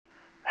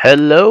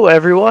Hello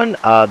everyone,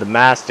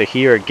 theMastaaP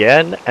here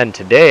again, and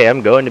today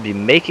I'm going to be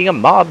making a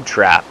mob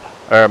trap,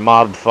 or a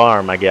mob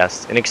farm I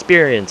guess, an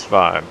experience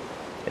farm,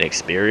 an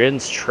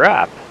experience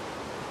trap.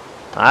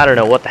 I don't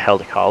know what the hell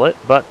to call it,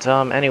 but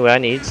anyway I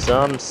need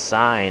some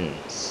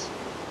signs.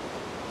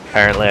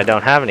 Apparently I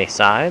don't have any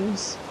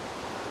signs,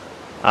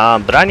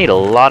 but I need a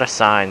lot of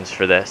signs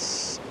for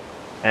this,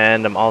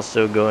 and I'm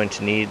also going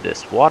to need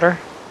this water,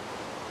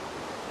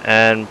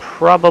 and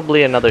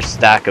probably another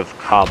stack of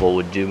cobble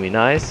would do me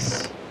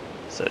nice.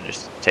 So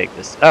just take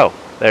this. Oh,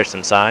 there's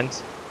some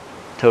signs.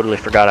 Totally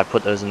forgot I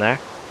put those in there.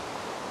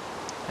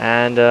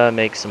 And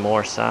make some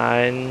more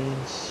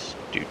signs.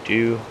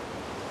 Just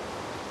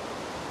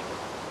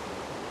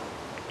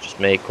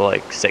make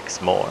like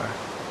 6 more.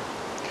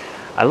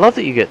 I love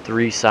that you get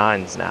 3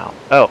 signs now.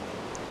 Oh,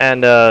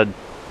 and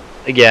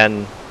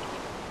again,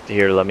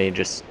 here, let me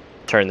just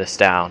turn this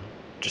down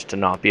just to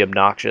not be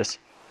obnoxious.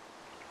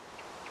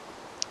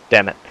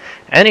 Damn it.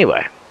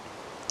 Anyway,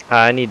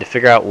 I need to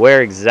figure out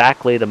where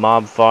exactly the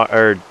mob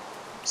spawner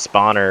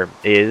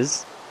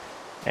is,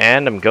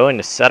 and I'm going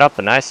to set up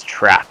a nice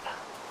trap.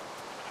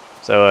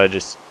 So I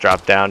just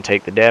drop down,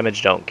 take the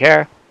damage, don't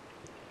care.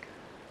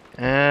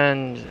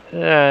 And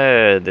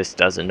this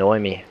does annoy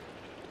me.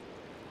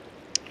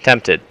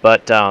 Tempted,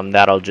 but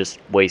that'll just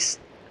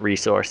waste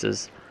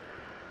resources.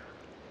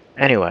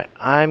 Anyway,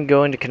 I'm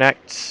going to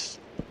connect.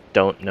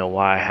 Don't know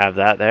why I have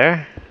that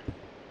there.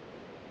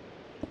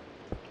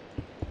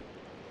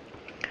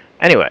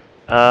 Anyway,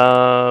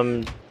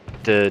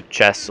 the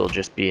chests will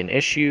just be an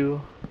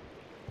issue.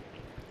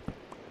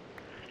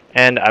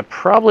 And I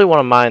probably want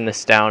to mine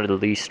this down to at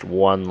least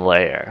 1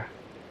 layer.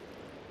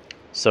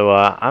 So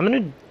I'm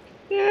gonna,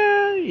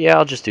 yeah,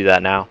 I'll just do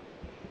that now.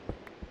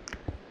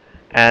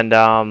 And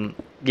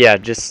yeah,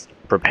 just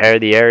prepare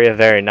the area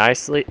very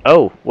nicely.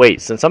 Oh, wait,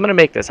 since I'm gonna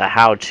make this a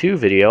how-to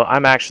video,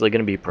 I'm actually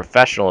gonna be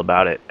professional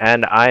about it.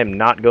 And I am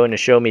not going to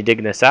show me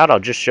digging this out, I'll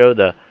just show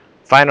the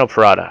final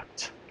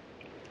product.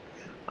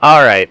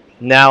 Alright,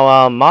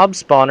 now mob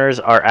spawners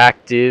are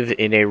active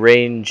in a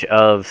range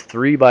of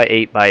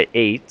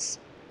 3x8x8s,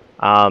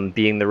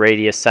 being the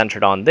radius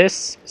centered on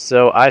this,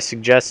 so I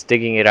suggest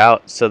digging it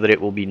out so that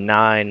it will be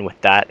 9 with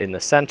that in the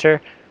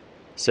center.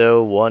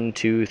 So 1,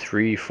 2,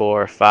 3,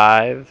 4,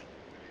 5,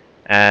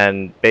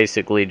 and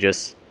basically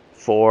just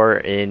 4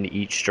 in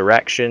each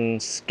direction,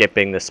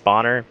 skipping the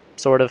spawner,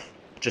 sort of,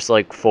 just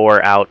like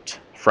 4 out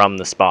from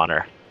the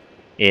spawner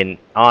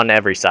on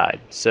every side.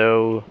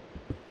 So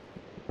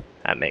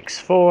that makes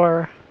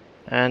 4,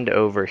 and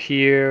over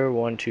here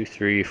 1, 2,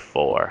 3,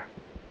 4.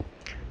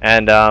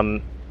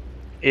 And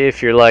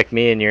if you're like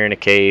me and you're in a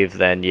cave,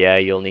 then yeah,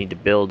 you'll need to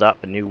build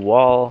up a new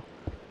wall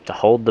to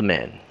hold them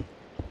in.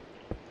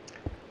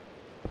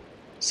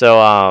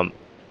 So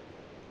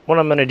what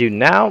I'm going to do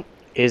now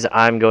is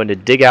I'm going to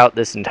dig out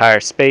this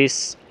entire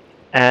space,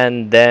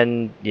 and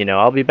then, you know,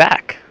 I'll be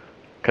back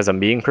because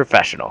I'm being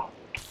professional.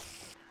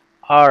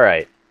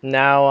 Alright,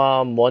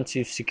 now once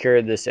you've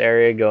secured this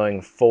area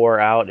going 4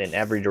 out in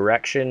every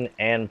direction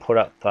and put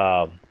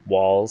up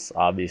walls,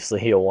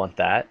 obviously you'll want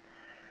that.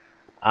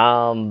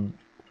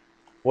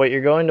 What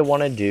you're going to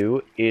want to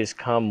do is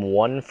come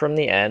 1 from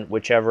the end,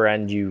 whichever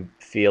end you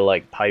feel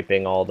like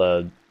piping all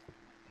the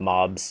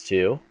mobs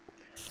to.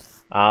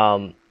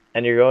 And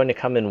you're going to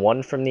come in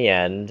 1 from the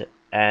end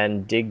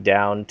and dig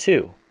down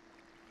 2.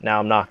 Now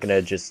I'm not going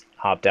to just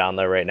hop down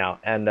there right now,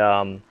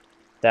 and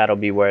that'll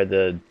be where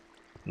the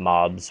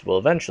mobs will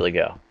eventually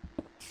go.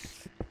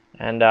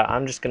 And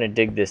I'm just going to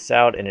dig this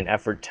out in an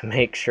effort to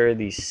make sure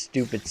these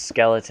stupid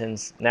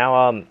skeletons...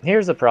 Now,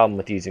 here's the problem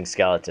with using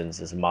skeletons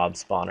as a mob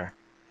spawner,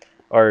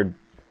 or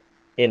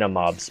in a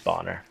mob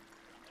spawner,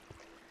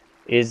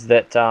 is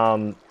that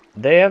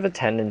they have a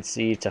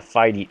tendency to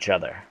fight each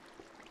other.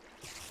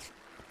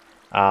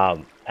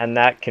 And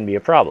that can be a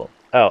problem.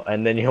 Oh,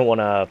 and then you'll want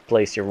to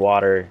place your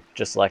water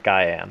just like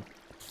I am.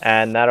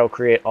 And that'll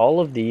create all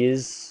of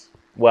these,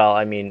 well,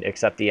 I mean,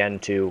 except the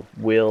end 2,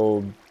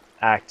 will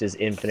act as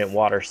infinite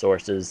water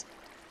sources.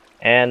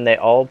 And they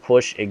all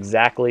push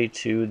exactly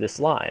to this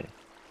line.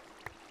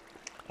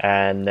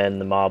 And then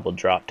the mob will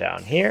drop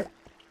down here.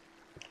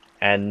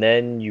 And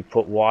then you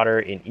put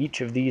water in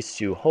each of these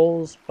 2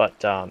 holes.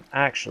 But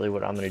actually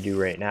what I'm going to do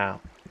right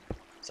now,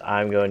 so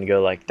I'm going to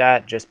go like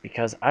that just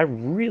because I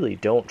really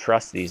don't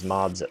trust these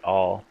mobs at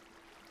all.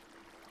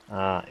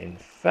 In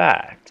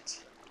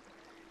fact,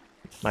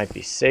 it might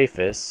be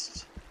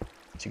safest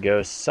to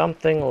go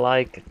something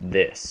like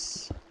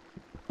this.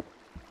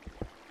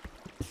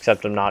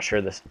 Except I'm not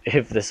sure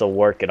if this will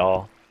work at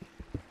all.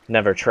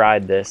 Never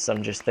tried this.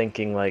 I'm just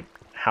thinking, like,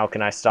 how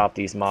can I stop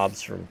these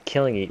mobs from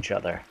killing each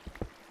other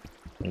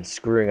and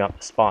screwing up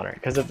the spawner?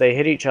 Because if they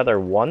hit each other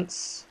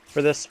once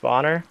for this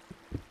spawner,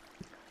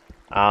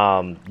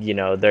 you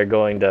know, they're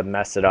going to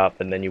mess it up,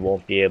 and then you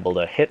won't be able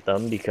to hit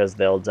them because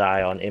they'll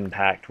die on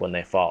impact when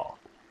they fall.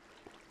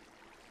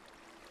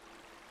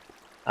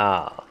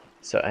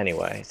 So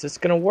anyway, is this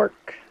gonna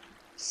work?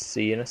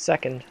 See you in a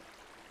second.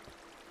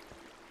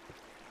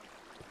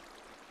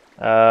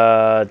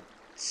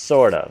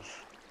 Sort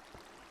of.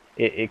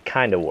 it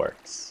kind of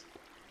works.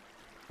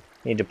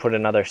 Need to put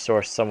another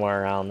source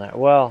somewhere around there.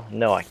 Well,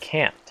 no, I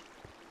can't.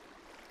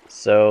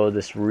 So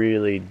this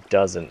really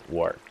doesn't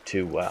work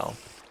too well.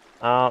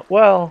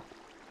 Well,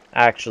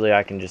 actually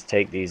I can just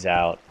take these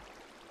out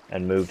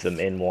and move them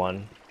in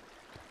one.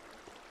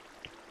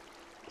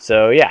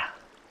 So yeah,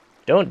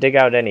 don't dig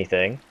out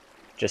anything.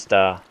 Just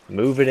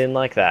move it in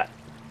like that.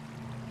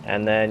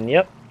 And then,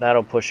 yep,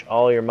 that'll push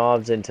all your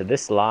mobs into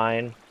this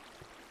line.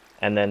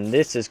 And then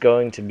this is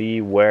going to be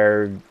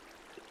where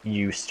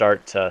you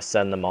start to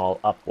send them all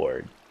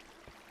upward.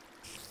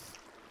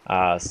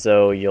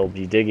 So you'll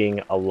be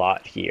digging a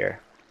lot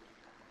here.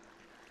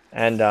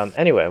 And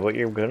anyway, what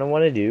you're going to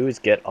want to do is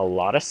get a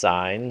lot of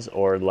signs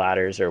or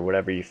ladders or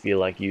whatever you feel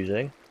like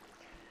using.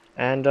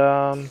 And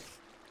let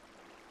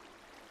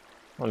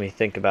me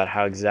think about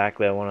how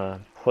exactly I want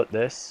to put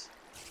this.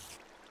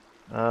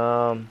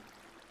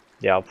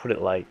 Yeah, I'll put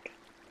it like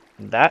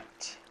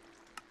that.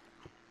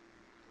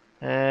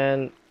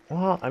 And,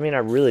 well, I mean, I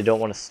really don't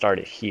want to start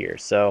it here.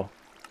 So,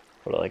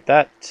 put it like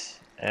that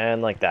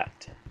and like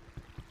that.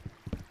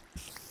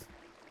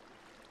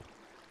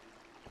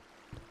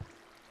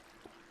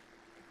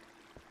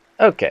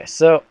 Okay,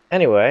 so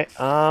anyway,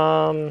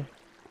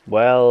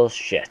 well,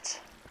 shit.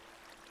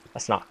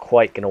 That's not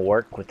quite going to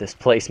work with this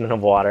placement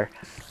of water.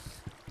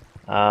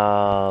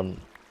 And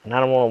I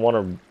don't want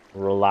to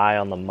rely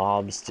on the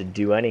mobs to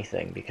do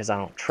anything because I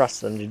don't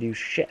trust them to do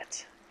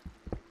shit.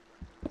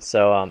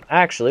 So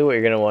actually what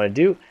you're going to want to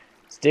do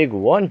is dig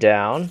one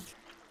down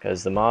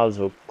because the mobs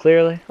will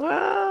clearly,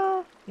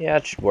 well, yeah,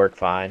 it should work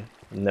fine.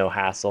 No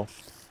hassle.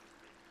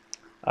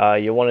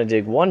 You'll want to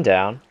dig one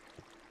down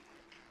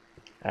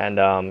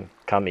and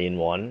come in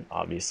one,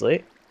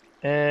 obviously.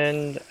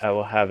 And I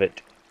will have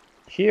it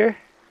here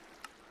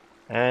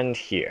and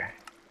here.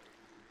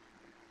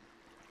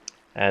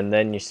 And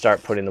then you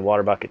start putting the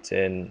water buckets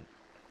in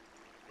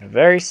a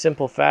very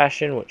simple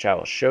fashion, which I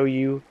will show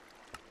you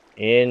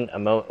in a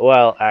moment.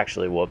 Well,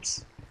 actually,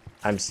 whoops.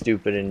 I'm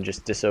stupid and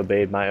just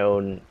disobeyed my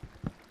own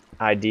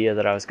idea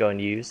that I was going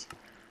to use.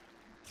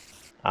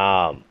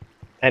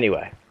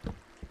 Anyway.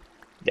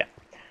 Yeah.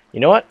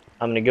 You know what?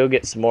 I'm going to go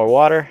get some more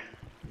water.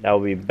 I will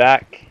be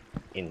back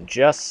in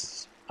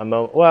just a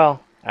moment.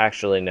 Well,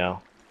 actually,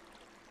 no.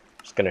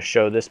 Just going to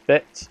show this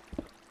bit.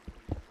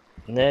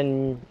 And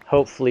then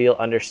hopefully you'll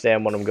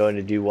understand what I'm going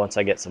to do once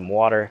I get some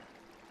water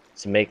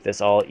to make this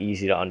all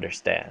easy to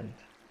understand.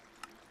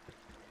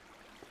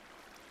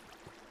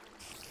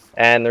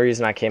 And the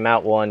reason I came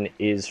out one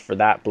is for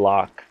that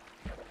block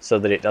so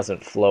that it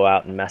doesn't flow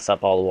out and mess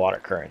up all the water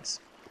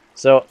currents.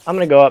 So I'm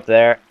going to go up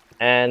there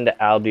and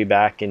I'll be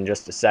back in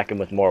just a second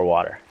with more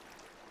water.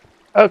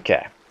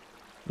 Okay.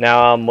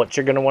 Now what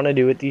you're going to want to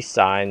do with these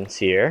signs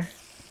here,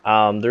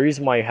 the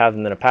reason why you have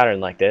them in a pattern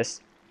like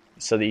this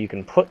so that you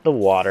can put the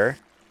water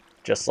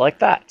just like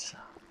that.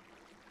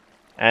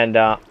 And,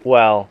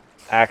 well,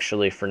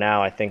 actually, for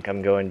now, I think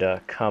I'm going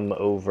to come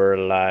over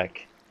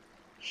like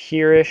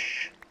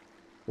here-ish.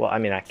 Well, I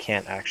mean, I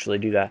can't actually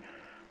do that.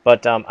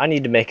 But I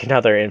need to make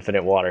another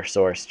infinite water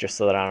source just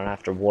so that I don't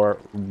have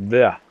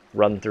to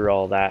run through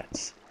all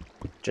that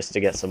just to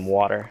get some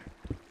water.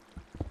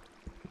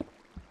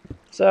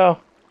 So,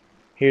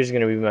 here's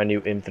going to be my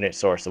new infinite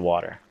source of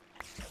water.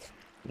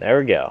 There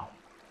we go.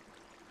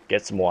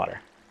 Get some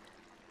water.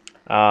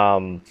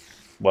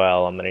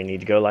 Well, I'm going to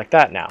need to go like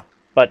that now.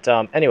 But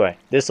anyway,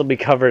 this will be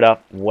covered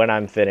up when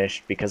I'm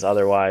finished because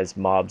otherwise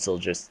mobs will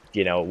just,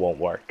 you know, it won't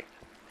work.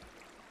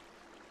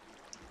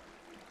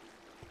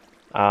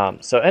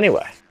 So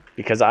anyway,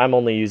 because I'm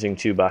only using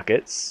 2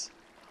 buckets,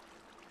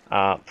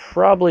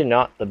 probably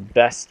not the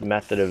best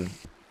method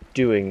of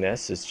doing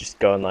this is just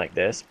going like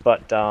this,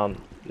 but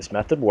this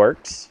method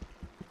works,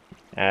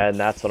 and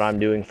that's what I'm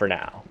doing for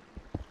now.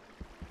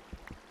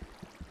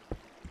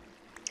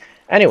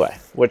 Anyway,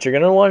 what you're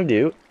going to want to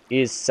do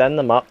is send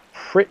them up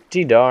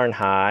pretty darn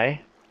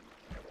high,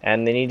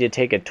 and they need to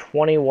take a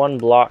 21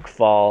 block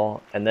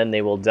fall, and then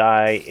they will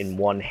die in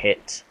 1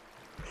 hit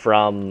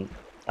from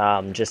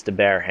just a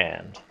bare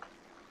hand.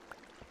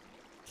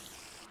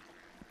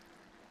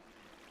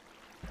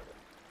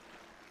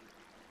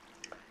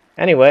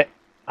 Anyway,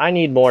 I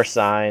need more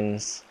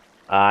signs.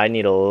 I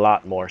need a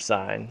lot more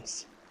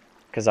signs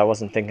because I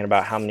wasn't thinking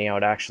about how many I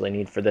would actually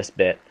need for this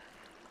bit.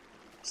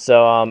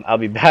 So I'll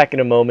be back in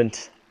a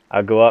moment.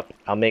 I'll go up,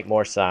 I'll make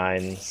more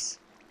signs,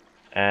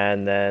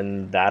 and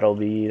then that'll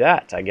be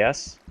that, I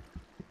guess.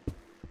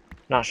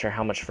 Not sure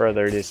how much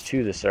further it is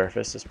to the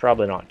surface. It's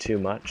probably not too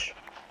much.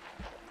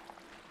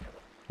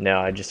 No,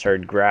 I just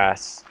heard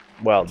grass.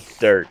 Well,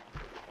 dirt,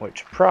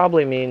 which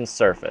probably means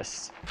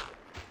surface.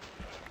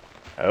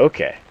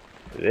 Okay,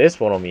 this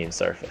one will mean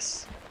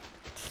surface.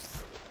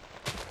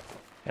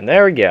 And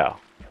there we go.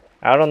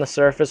 Out on the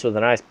surface with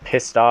a nice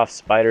pissed off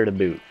spider to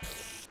boot.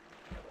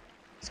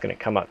 It's going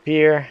to come up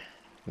here,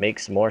 make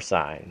some more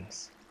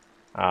signs.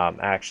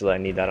 Actually, I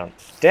need that on...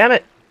 Damn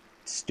it!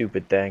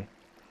 Stupid thing.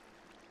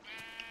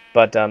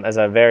 But as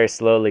I very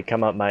slowly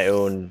come up my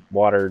own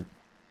water...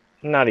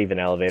 Not even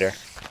elevator.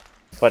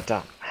 But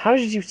how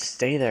did you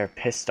stay there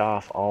pissed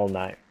off all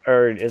night?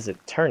 or is it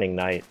turning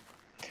night?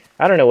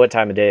 I don't know what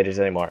time of day it is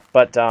anymore.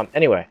 But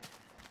anyway,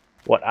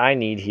 what I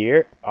need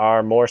here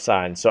are more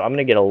signs. So I'm going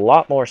to get a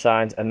lot more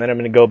signs, and then I'm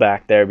going to go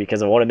back there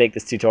because I want to make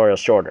this tutorial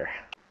shorter.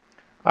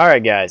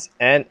 Alright guys,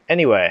 and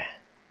anyway,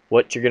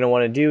 what you're going to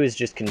want to do is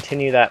just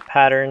continue that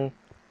pattern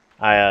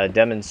I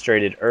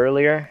demonstrated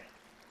earlier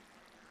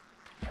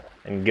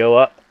and go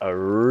up a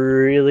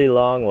really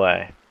long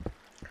way.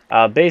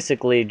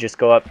 Basically, just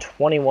go up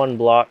 21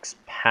 blocks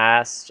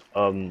past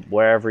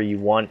wherever you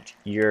want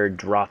your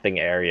dropping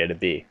area to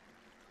be.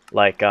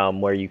 Like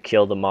where you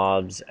kill the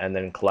mobs and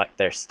then collect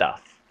their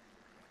stuff.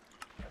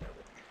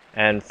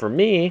 And for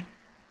me,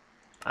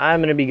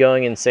 I'm going to be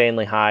going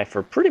insanely high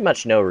for pretty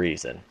much no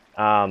reason.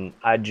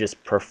 I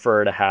just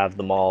prefer to have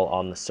them all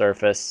on the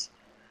surface.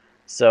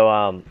 So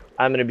I'm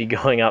going to be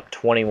going up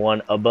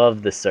 21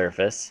 above the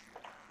surface.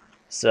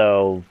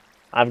 So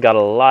I've got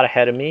a lot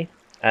ahead of me.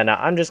 And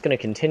I'm just going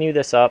to continue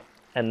this up,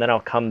 and then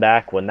I'll come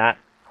back when that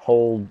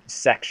whole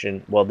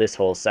section, well, this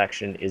whole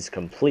section is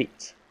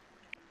complete.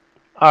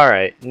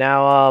 Alright,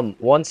 now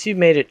once you've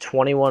made it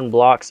 21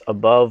 blocks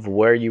above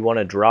where you want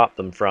to drop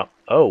them from,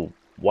 oh,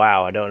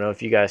 wow, I don't know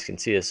if you guys can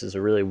see this. This is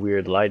a really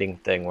weird lighting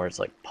thing where it's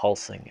like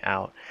pulsing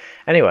out.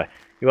 Anyway,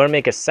 you want to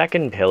make a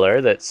second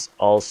pillar that's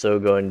also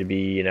going to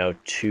be, you know,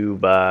 2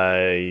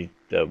 by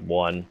the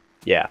 1,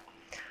 yeah.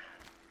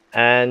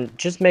 And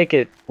just make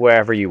it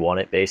wherever you want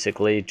it,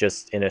 basically,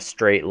 just in a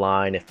straight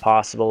line if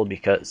possible,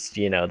 because,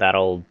 you know,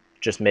 that'll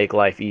just make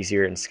life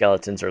easier and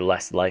skeletons are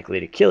less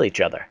likely to kill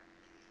each other.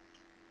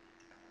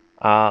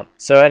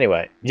 So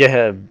anyway,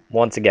 yeah,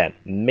 once again,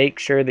 make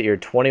sure that you're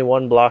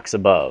 21 blocks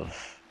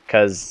above,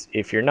 because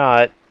if you're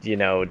not, you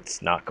know,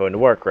 it's not going to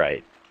work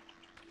right.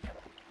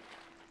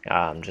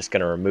 I'm just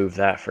going to remove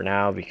that for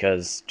now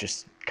because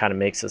just kind of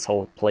makes this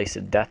whole place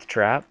a death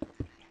trap.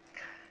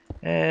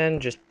 And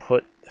just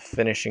put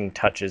finishing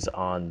touches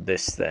on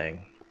this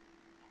thing.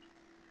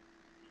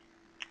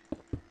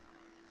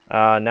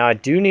 Now I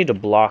do need to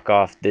block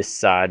off this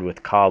side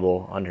with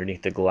cobble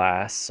underneath the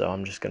glass, so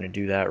I'm just going to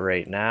do that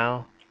right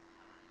now.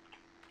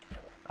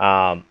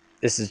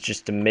 This is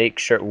just to make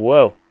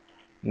sure,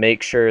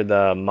 make sure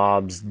the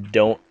mobs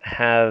don't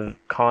have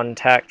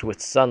contact with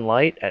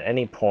sunlight at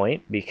any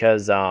point,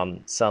 because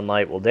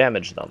sunlight will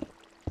damage them.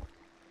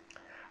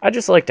 I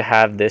just like to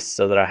have this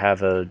so that I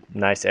have a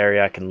nice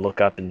area I can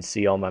look up and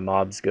see all my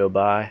mobs go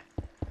by.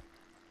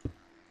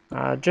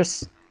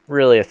 Just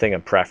really a thing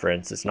of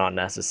preference. It's not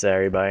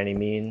necessary by any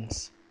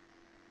means.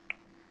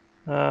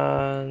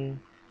 Toss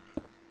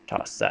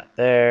that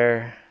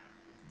there.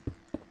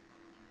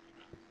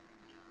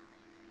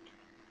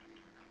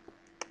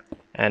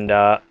 And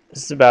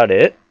this is about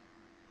it.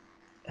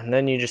 And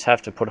then you just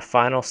have to put a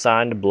final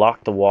sign to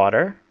block the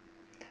water.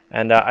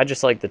 And I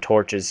just like the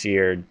torches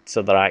here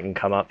so that I can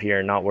come up here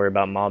and not worry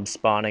about mobs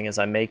spawning as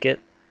I make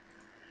it.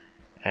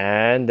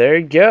 And there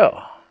you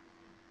go.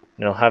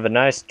 And it'll have a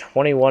nice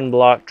 21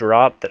 block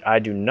drop that I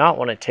do not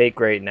want to take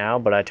right now,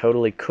 but I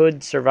totally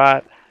could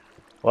survive.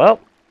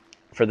 Well,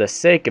 for the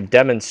sake of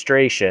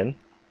demonstration,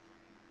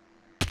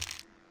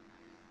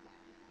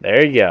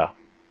 there you go.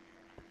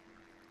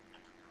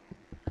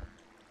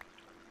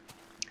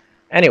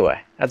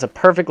 Anyway, that's a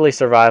perfectly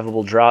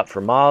survivable drop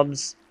for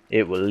mobs.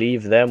 It will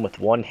leave them with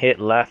 1 hit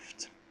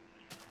left.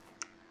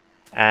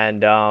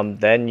 And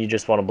then you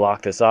just want to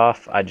block this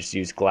off. I just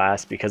use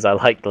glass because I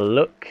like the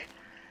look.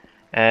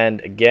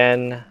 And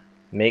again,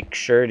 make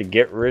sure to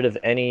get rid of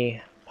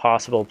any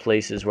possible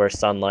places where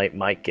sunlight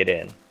might get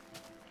in.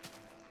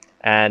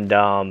 And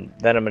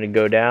then I'm going to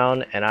go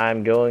down and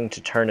I'm going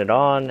to turn it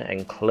on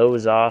and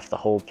close off the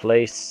whole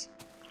place.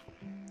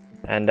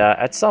 And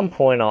at some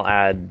point I'll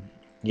add,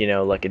 you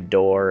know, like a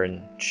door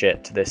and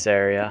shit to this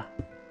area.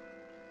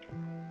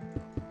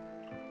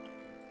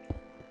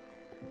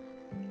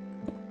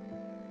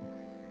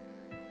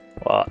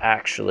 Well,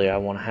 actually, I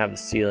want to have the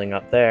ceiling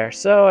up there,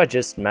 so I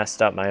just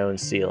messed up my own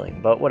ceiling,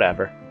 but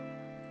whatever.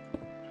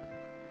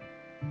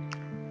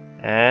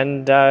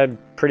 And I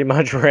pretty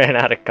much ran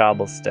out of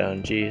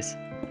cobblestone, jeez.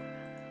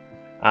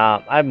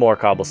 I have more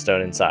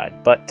cobblestone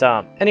inside, but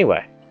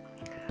anyway,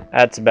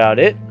 that's about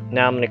it.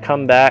 Now I'm going to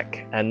come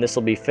back, and this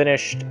will be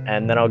finished,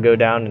 and then I'll go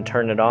down and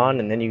turn it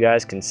on, and then you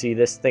guys can see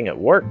this thing at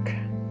work.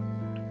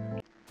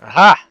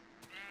 Aha!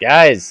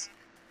 Guys,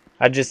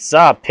 I just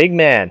saw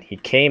Pigman. He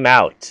came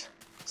out.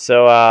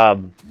 So,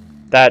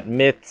 that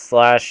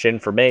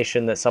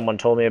myth/information that someone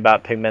told me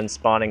about pigmen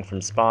spawning from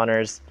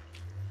spawners,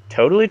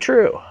 totally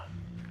true.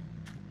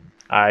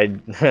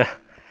 It's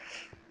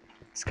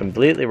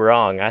completely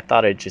wrong. I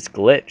thought it just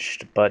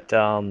glitched, but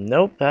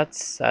nope,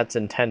 that's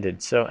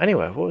intended. So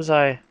anyway, what was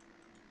I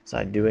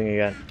doing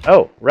again?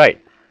 Oh,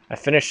 right. I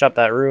finished up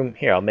that room.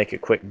 Here, I'll make a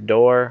quick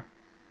door.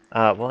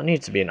 Well, it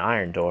needs to be an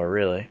iron door,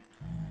 really.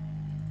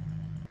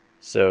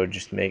 So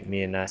just make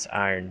me a nice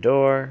iron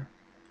door.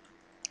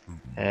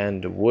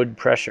 And wood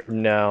pressure,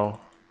 no,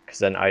 because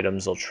then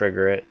items will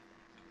trigger it.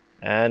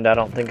 And I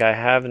don't think I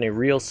have any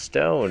real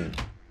stone,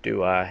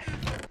 do I?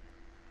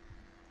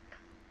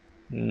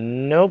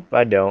 Nope,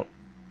 I don't.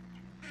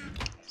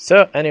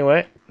 So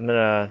anyway, I'm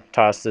gonna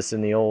toss this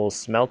in the old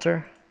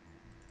smelter.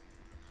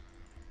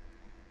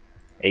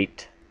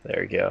 8.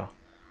 There we go.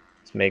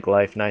 Let's make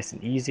life nice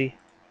and easy.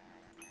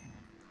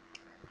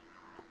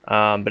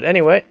 But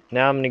anyway,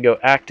 now I'm gonna go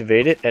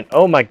activate it, and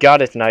oh my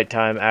god, it's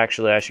nighttime.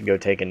 Actually, I should go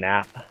take a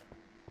nap.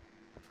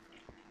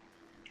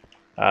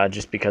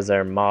 Just because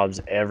there are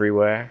mobs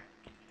everywhere.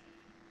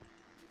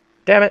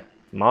 Damn it!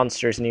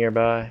 Monsters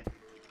nearby.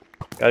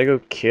 Gotta go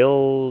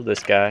kill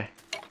this guy.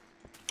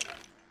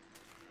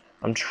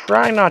 I'm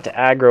trying not to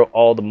aggro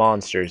all the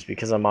monsters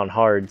because I'm on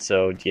hard,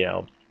 so, you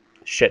know,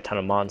 shit ton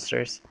of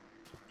monsters.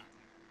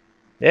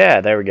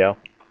 Yeah, there we go.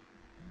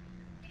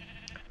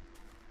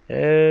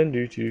 And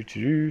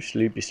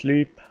sleepy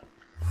sleep.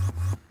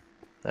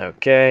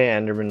 Okay,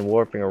 Enderman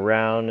warping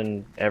around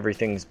and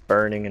everything's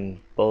burning and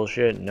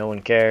bullshit. No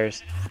one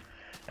cares.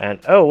 And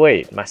oh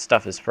wait, my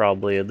stuff is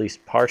probably at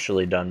least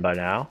partially done by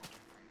now.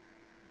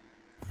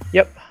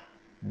 Yep,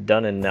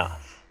 done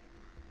enough.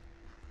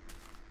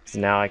 So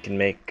now I can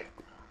make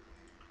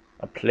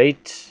a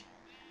plate.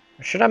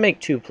 Or should I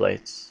make 2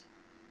 plates?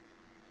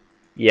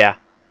 Yeah,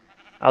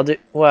 I'll do.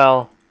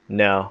 Well,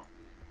 no.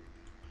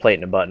 Plate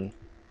and a button.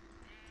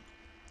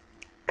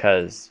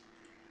 Because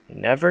you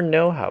never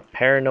know how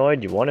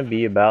paranoid you want to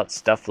be about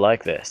stuff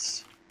like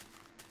this.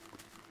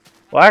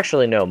 Well,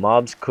 actually, no.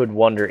 Mobs could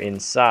wander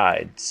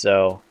inside,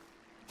 so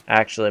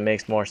actually it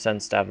makes more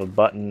sense to have a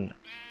button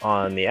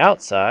on the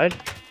outside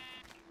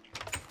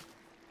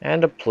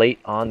and a plate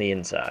on the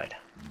inside.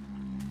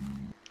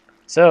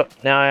 So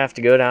now I have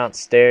to go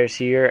downstairs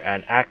here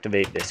and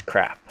activate this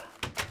crap.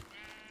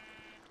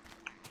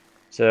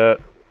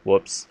 So,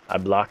 whoops, I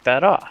blocked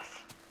that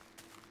off.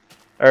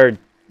 Or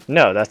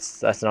no,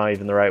 that's not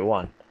even the right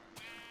one.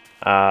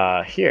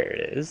 Here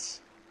it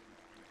is.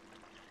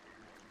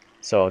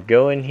 So I'll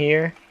go in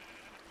here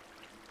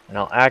and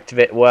I'll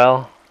activate.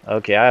 Well,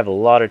 okay, I have a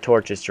lot of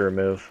torches to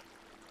remove.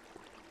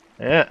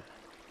 Yeah,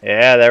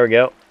 there we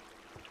go.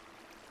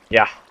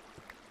 Yeah.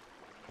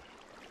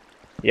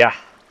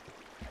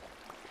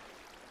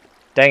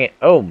 Dang it!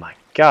 Oh my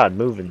god,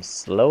 moving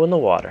slow in the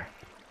water.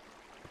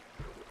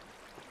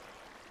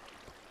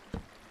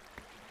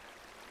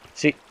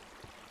 See,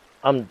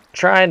 I'm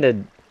trying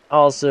to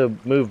also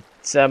move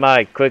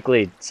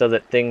semi-quickly so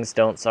that things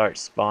don't start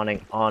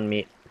spawning on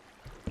me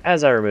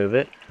as I remove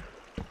it.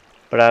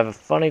 But I have a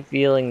funny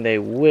feeling they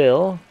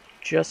will,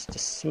 just to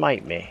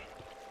smite me.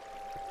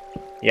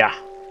 Yeah.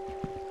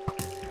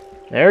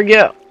 There we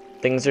go.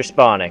 Things are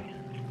spawning.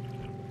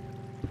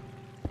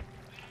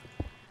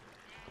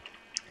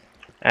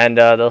 And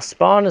they'll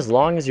spawn as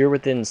long as you're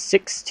within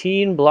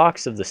 16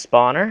 blocks of the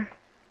spawner.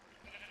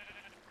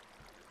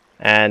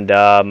 And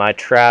my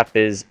trap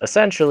is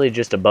essentially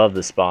just above the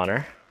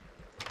spawner.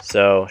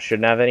 So,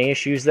 shouldn't have any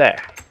issues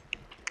there.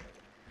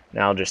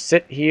 Now I'll just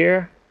sit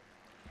here,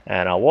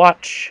 and I'll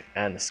watch,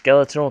 and the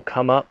skeleton will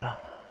come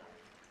up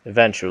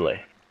eventually.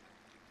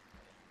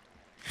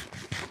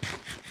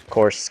 Of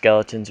course,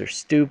 skeletons are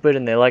stupid,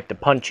 and they like to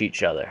punch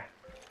each other.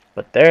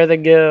 But there they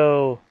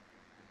go.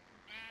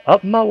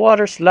 Up my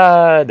water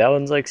slide. That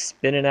one's like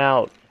spinning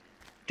out,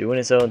 doing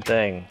its own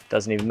thing.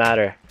 Doesn't even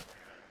matter.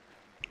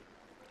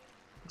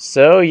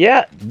 So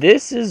yeah,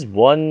 this is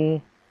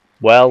one,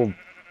 well,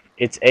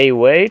 it's a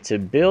way to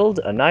build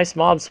a nice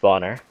mob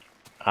spawner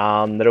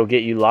that'll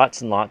get you lots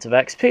and lots of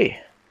XP.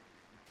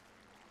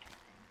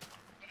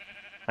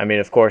 I mean,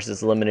 of course,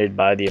 it's limited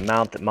by the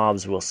amount that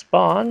mobs will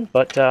spawn,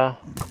 but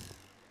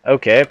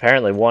okay,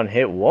 apparently one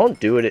hit won't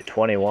do it at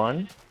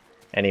 21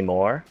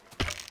 anymore.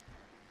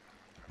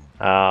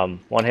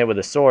 One hit with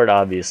a sword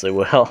obviously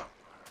will.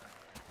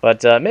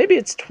 But maybe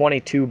it's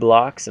 22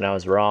 blocks and I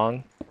was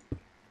wrong.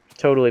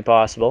 Totally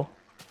possible.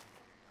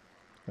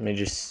 Let me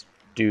just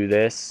do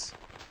this.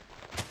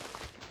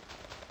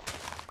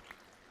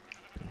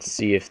 And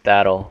see if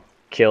that'll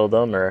kill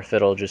them or if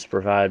it'll just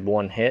provide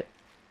one hit.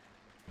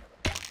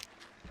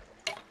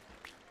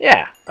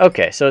 Yeah,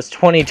 okay, so it's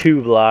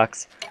 22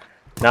 blocks,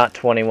 not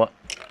 21.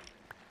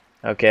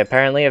 Okay,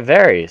 apparently it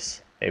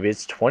varies. Maybe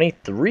it's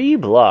 23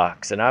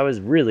 blocks, and I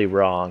was really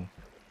wrong.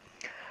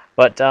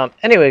 But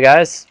anyway,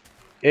 guys,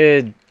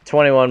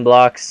 21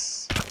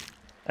 blocks,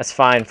 that's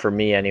fine for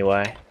me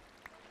anyway.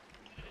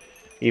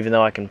 Even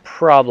though I can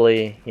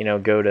probably, you know,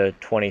 go to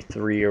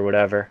 23 or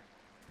whatever.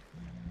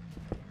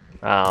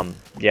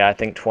 Yeah, I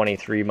think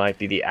 23 might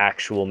be the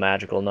actual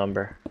magical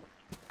number.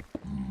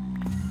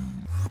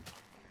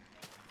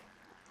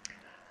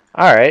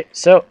 Alright,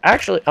 so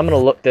actually I'm going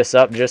to look this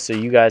up just so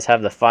you guys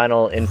have the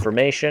final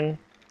information.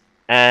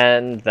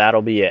 And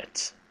that'll be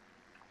it.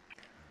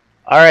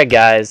 Alright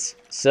guys,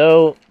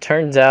 so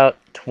turns out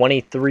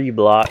 23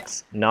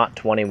 blocks, not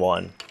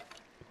 21.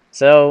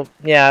 So,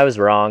 yeah, I was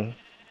wrong.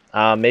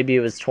 Maybe it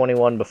was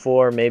 21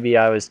 before, maybe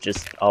I was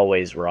just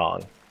always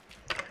wrong.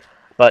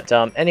 But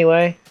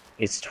anyway,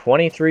 it's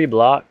 23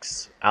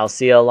 blocks. I'll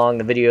see how long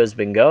the video's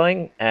been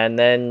going, and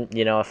then,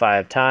 you know, if I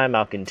have time,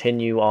 I'll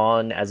continue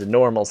on as a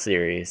normal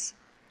series.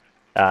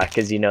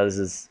 Because, you know, this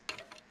is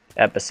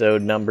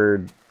episode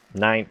number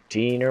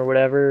 19 or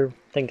whatever.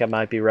 I think I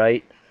might be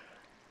right.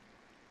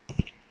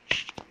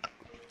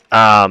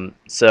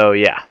 So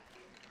yeah.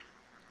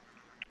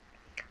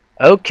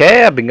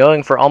 Okay, I've been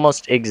going for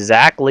almost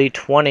exactly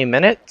 20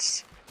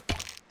 minutes.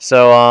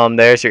 So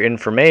there's your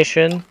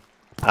information.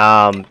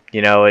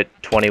 You know,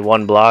 at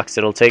 21 blocks,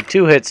 it'll take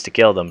 2 hits to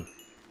kill them,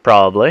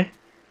 probably.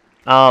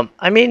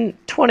 I mean,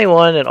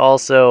 21, it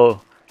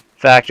also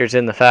factors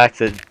in the fact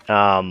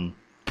that,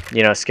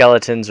 you know,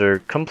 skeletons are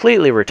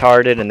completely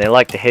retarded and they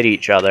like to hit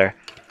each other.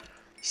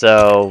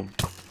 So,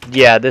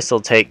 yeah, this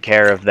will take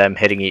care of them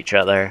hitting each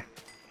other.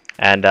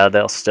 And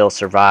they'll still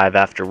survive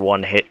after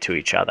 1 hit to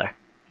each other.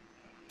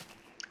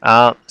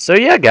 So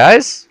yeah,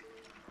 guys.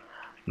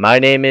 My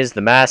name is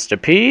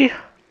theMastaaP.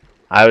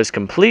 I was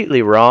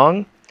completely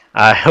wrong.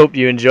 I hope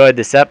you enjoyed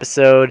this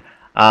episode.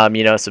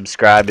 You know,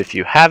 subscribe if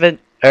you haven't.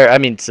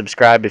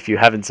 Subscribe if you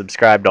haven't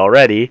subscribed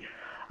already.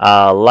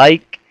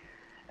 Like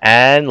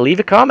and leave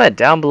a comment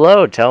down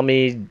below. Tell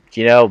me,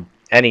 you know,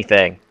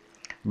 anything.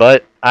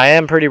 But I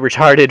am pretty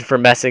retarded for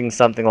messing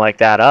something like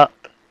that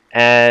up.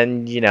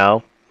 And, you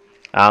know,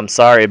 I'm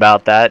sorry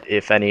about that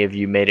if any of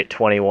you made it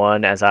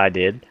 21 as I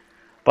did.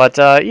 But,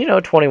 you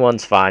know,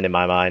 21's fine in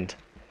my mind.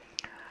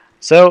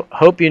 So,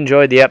 hope you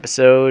enjoyed the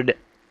episode,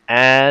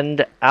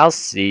 and I'll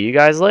see you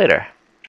guys later.